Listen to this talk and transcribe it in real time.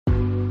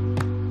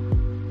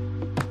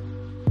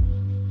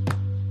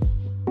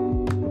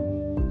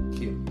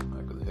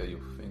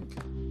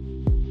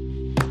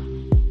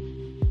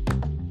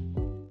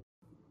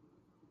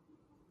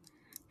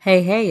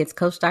Hey, it's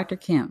Coach Dr.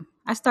 Kim.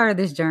 I started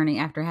this journey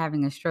after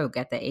having a stroke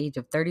at the age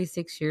of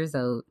 36 years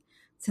old.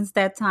 Since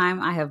that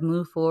time, I have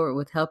moved forward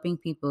with helping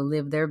people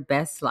live their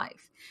best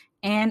life,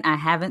 and I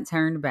haven't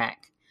turned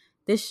back.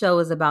 This show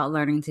is about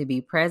learning to be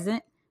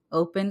present,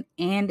 open,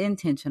 and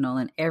intentional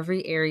in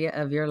every area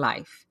of your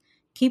life.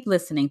 Keep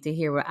listening to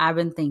hear what I've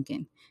been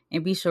thinking,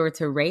 and be sure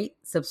to rate,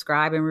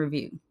 subscribe, and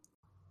review.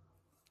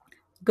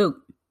 Go,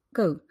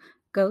 go,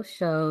 go,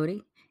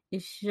 shorty.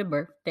 It's your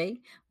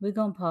birthday. We're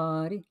gonna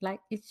party like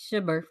it's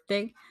your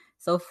birthday.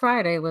 So,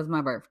 Friday was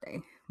my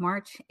birthday,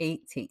 March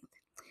 18th.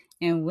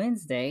 And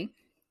Wednesday,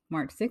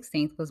 March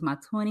 16th, was my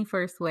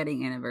 21st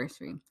wedding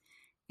anniversary.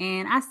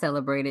 And I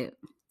celebrated.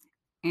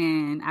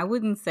 And I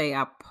wouldn't say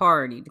I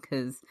partied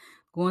because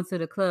going to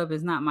the club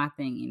is not my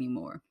thing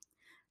anymore.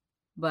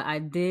 But I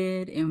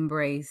did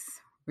embrace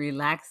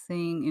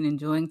relaxing and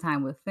enjoying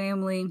time with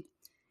family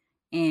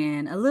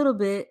and a little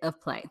bit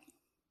of play.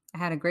 I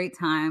had a great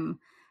time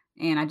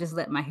and I just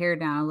let my hair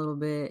down a little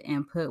bit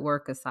and put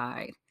work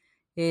aside.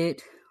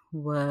 It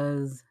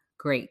was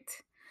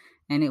great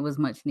and it was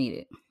much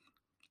needed.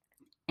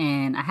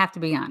 And I have to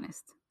be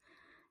honest,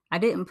 I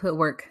didn't put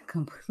work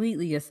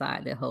completely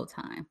aside the whole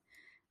time.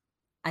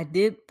 I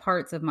did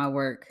parts of my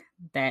work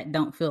that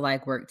don't feel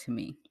like work to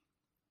me.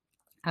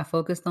 I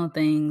focused on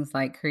things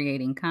like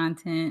creating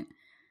content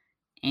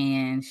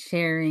and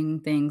sharing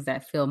things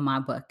that fill my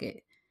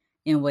bucket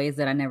in ways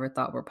that I never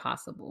thought were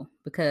possible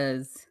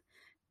because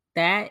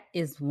that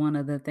is one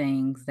of the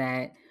things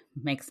that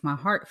makes my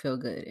heart feel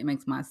good. It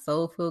makes my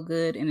soul feel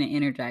good and it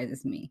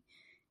energizes me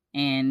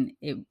and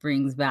it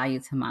brings value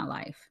to my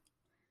life.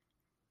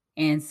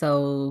 And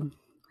so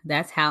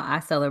that's how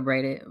I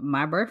celebrated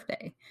my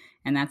birthday.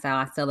 And that's how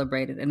I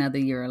celebrated another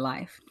year of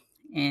life.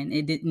 And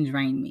it didn't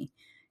drain me,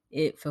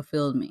 it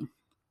fulfilled me.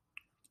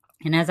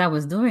 And as I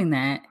was doing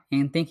that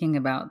and thinking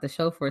about the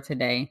show for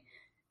today,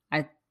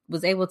 I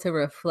was able to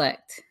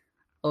reflect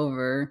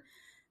over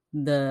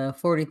the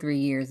 43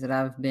 years that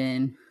I've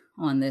been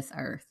on this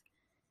earth.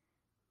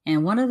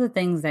 And one of the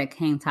things that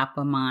came top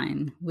of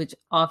mind, which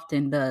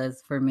often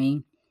does for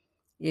me,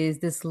 is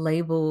this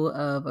label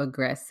of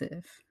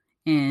aggressive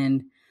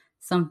and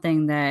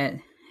something that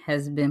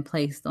has been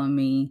placed on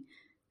me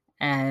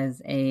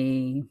as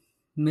a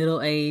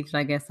middle aged,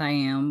 I guess I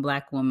am,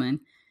 Black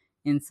woman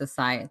in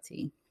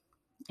society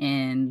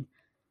and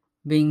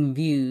being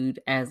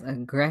viewed as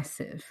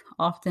aggressive,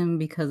 often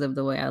because of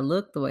the way I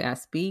look, the way I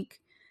speak,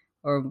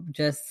 or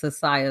just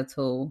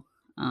societal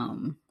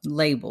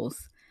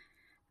labels.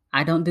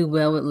 I don't do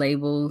well with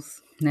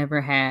labels, never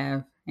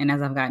have. And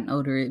as I've gotten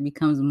older, it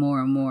becomes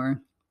more and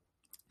more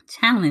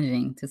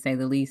challenging, to say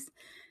the least,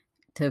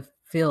 to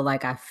feel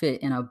like I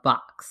fit in a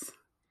box.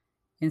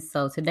 And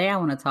so today I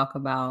want to talk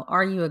about,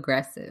 are you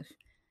aggressive?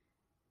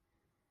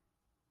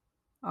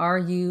 Are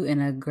you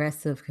an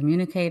aggressive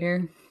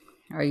communicator?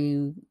 Are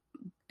you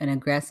an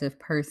aggressive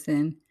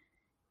person?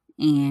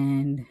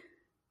 And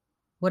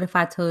what if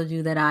I told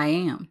you that I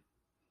am?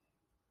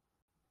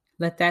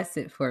 Let that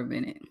sit for a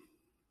minute.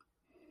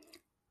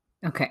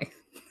 Okay.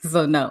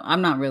 So no,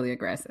 I'm not really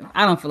aggressive.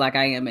 I don't feel like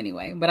I am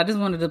anyway, but I just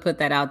wanted to put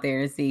that out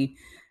there and see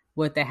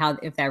how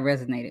if that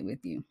resonated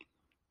with you.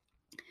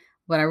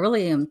 What I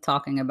really am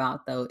talking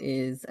about though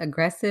is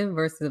aggressive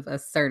versus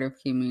assertive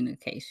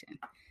communication.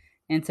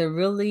 And to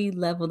really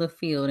level the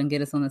field and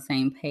get us on the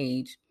same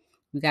page,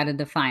 we got to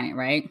define it,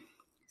 right?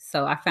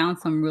 So I found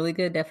some really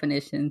good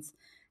definitions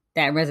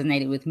that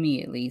resonated with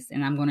me at least,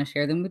 and I'm going to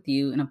share them with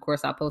you. And of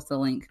course, I'll post a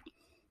link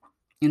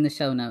in the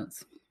show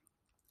notes.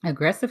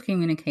 Aggressive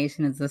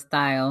communication is a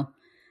style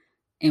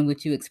in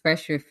which you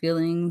express your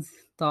feelings,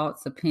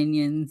 thoughts,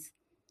 opinions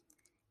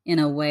in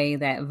a way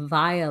that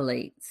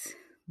violates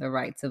the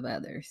rights of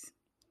others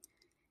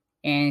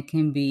and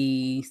can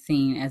be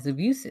seen as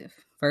abusive,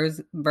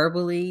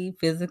 verbally,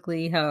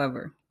 physically,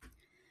 however.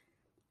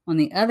 On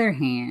the other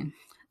hand,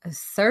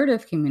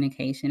 assertive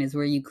communication is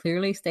where you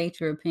clearly state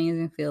your opinions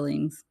and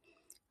feelings.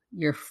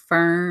 You're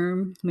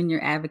firm when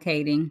you're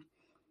advocating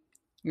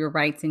your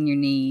rights and your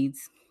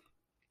needs.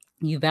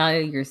 You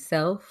value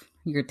yourself,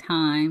 your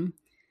time,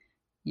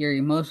 your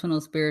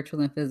emotional, spiritual,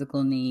 and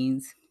physical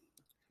needs.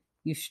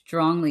 You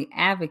strongly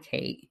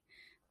advocate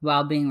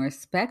while being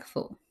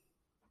respectful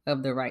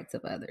of the rights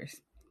of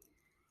others.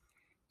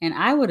 And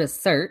I would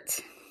assert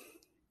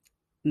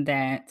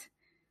that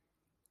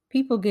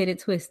people get it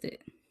twisted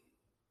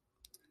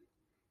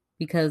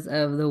because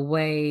of the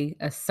way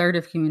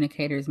assertive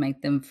communicators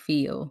make them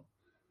feel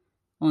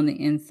on the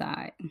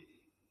inside.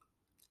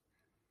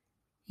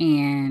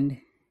 And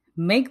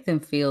make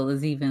them feel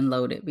is even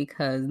loaded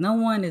because no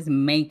one is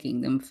making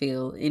them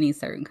feel any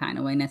certain kind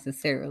of way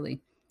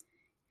necessarily.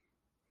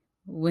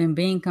 When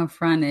being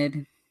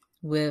confronted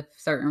with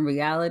certain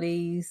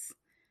realities,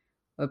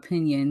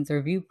 opinions,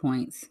 or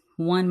viewpoints,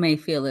 one may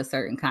feel a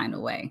certain kind of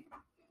way.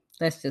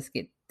 Let's just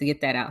get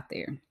that out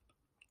there.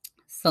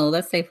 So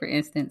let's say, for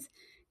instance,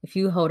 if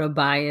you hold a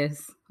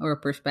bias or a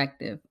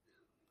perspective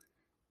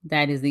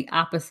that is the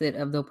opposite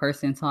of the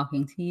person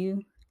talking to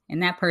you,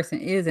 and that person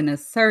is an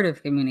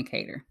assertive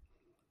communicator,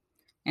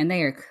 and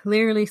they are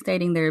clearly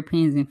stating their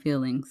opinions and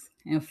feelings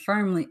and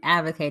firmly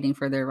advocating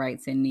for their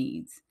rights and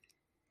needs.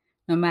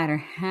 No matter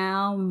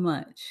how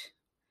much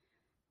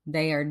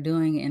they are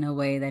doing it in a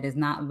way that is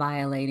not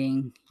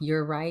violating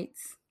your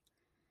rights,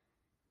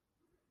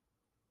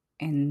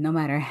 and no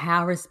matter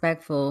how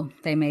respectful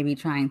they may be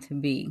trying to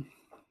be,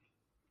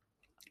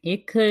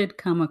 it could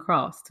come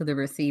across to the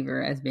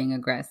receiver as being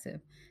aggressive,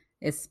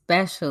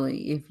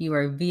 especially if you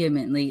are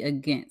vehemently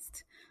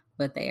against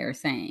what they are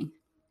saying.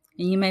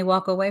 And you may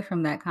walk away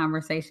from that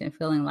conversation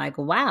feeling like,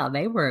 wow,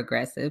 they were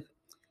aggressive,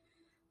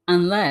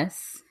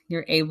 unless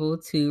you're able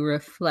to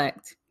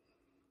reflect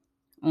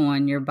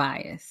on your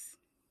bias.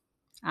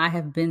 I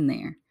have been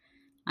there.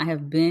 I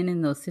have been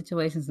in those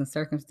situations and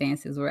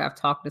circumstances where I've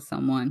talked to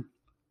someone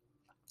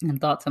and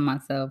thought to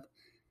myself,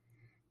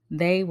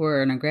 they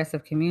were an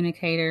aggressive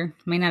communicator.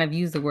 May not have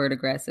used the word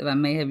aggressive. I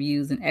may have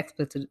used an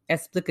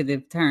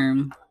explicative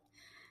term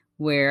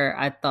where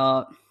I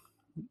thought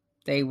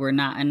they were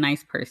not a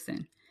nice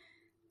person.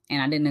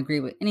 And I didn't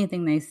agree with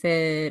anything they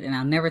said, and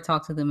I'll never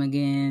talk to them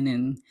again.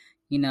 And,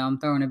 I'm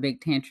throwing a big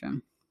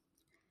tantrum.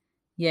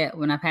 Yet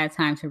when I've had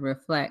time to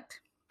reflect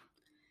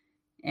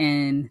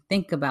and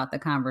think about the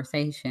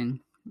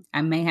conversation,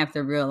 I may have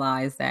to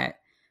realize that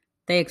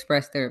they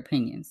expressed their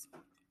opinions.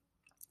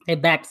 They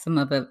backed some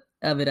of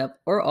it up,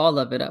 or all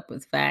of it up,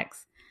 with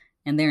facts,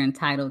 and they're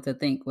entitled to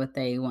think what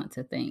they want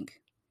to think.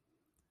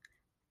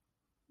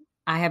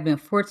 I have been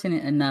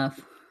fortunate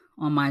enough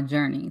on my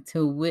journey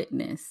to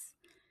witness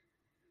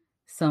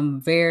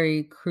some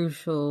very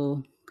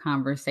crucial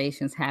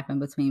conversations happen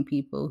between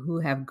people who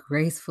have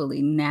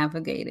gracefully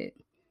navigated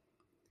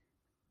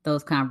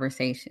those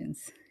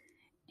conversations.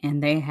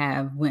 And they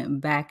have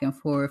went back and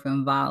forth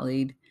and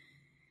volleyed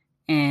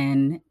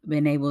and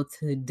been able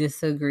to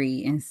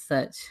disagree in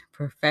such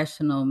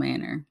professional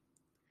manner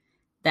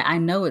that I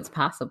know it's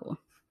possible.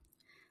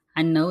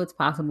 I know it's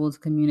possible to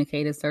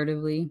communicate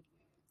assertively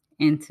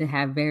and to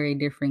have very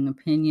differing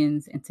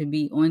opinions and to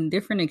be on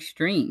different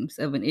extremes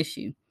of an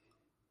issue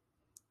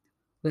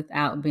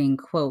without being,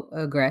 quote,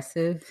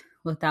 aggressive,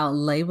 without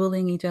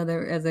labeling each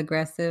other as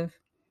aggressive.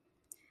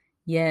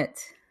 Yet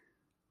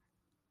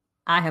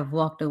I have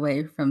walked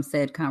away from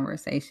said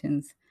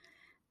conversations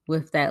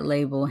with that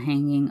label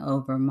hanging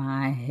over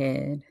my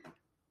head.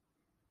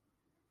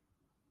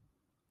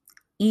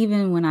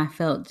 Even when I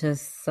felt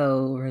just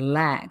so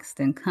relaxed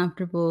and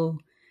comfortable,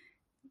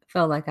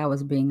 felt like I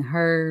was being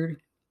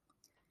heard,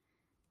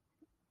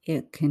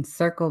 it can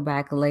circle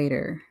back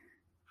later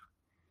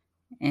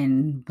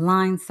and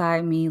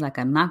blindside me like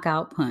a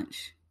knockout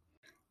punch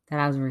that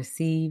I was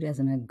received as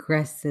an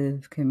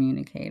aggressive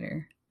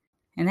communicator.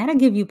 And that'll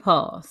give you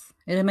pause.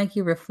 It'll make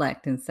you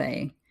reflect and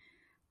say,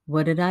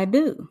 what did I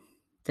do?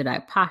 Did I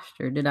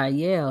posture? Did I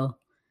yell?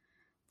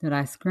 Did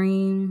I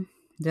scream?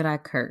 Did I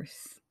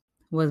curse?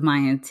 Was my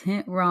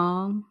intent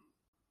wrong?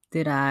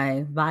 Did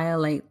I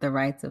violate the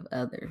rights of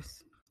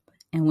others?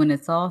 And when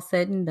it's all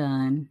said and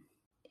done,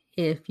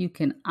 if you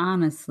can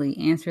honestly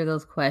answer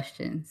those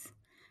questions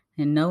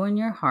and know in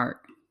your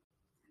heart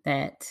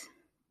that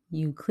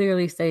you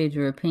clearly stated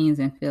your opinions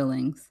and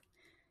feelings,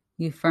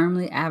 you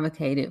firmly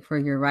advocated for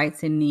your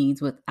rights and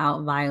needs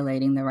without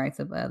violating the rights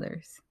of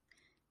others,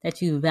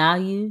 that you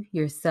value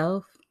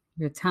yourself,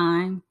 your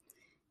time,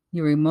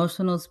 your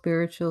emotional,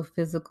 spiritual,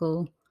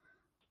 physical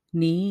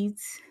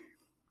needs,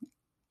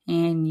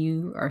 and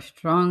you are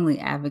strongly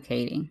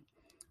advocating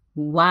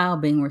while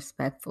being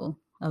respectful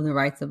of the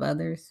rights of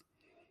others,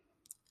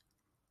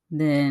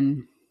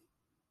 then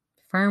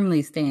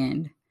firmly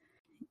stand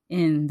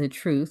in the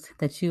truth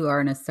that you are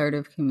an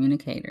assertive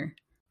communicator.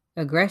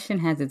 Aggression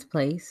has its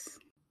place,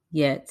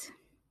 yet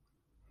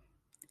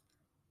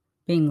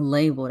being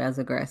labeled as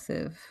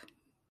aggressive,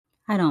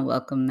 I don't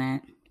welcome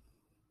that.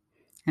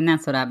 And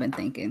that's what I've been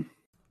thinking.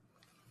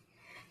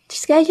 To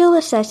schedule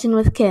a session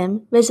with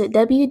Kim, visit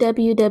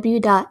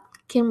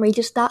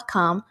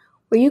www.kimregis.com,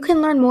 where you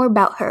can learn more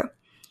about her.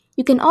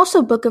 You can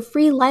also book a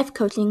free life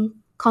coaching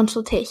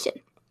consultation.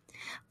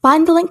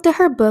 Find the link to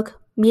her book,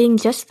 Meeting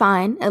Just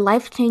Fine, A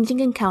Life-Changing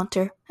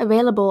Encounter,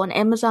 available on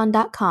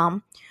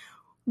Amazon.com.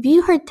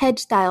 View her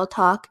TED-style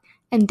talk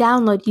and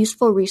download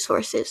useful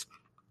resources.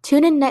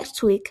 Tune in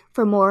next week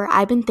for more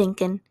I've Been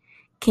Thinking,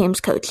 Kim's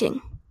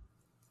Coaching.